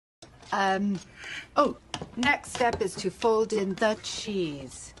Oh, next step is to fold in the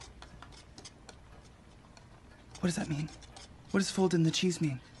cheese. What does that mean? What does fold in the cheese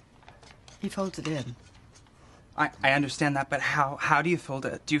mean? He folds it in. I understand that, but how do you fold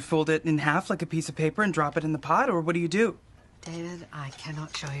it? Do you fold it in half like a piece of paper and drop it in the pot, or what do you do? David, I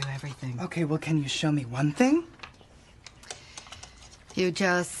cannot show you everything. Okay, well, can you show me one thing?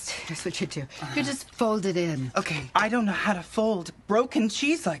 Here's what you do. You just fold it in. Okay, I don't know how to fold broken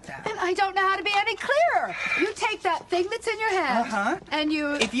cheese like that. And I don't know how to be any clearer. You take that thing that's in your hand, and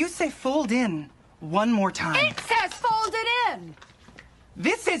you... If you say fold in one more time... It says fold it in!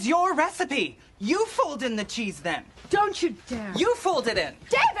 This is your recipe! You fold in the cheese then. Don't you dare. You fold it in.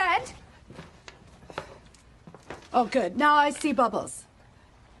 David! Oh, good. Now I see bubbles.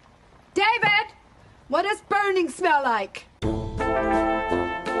 David! What does burning smell like?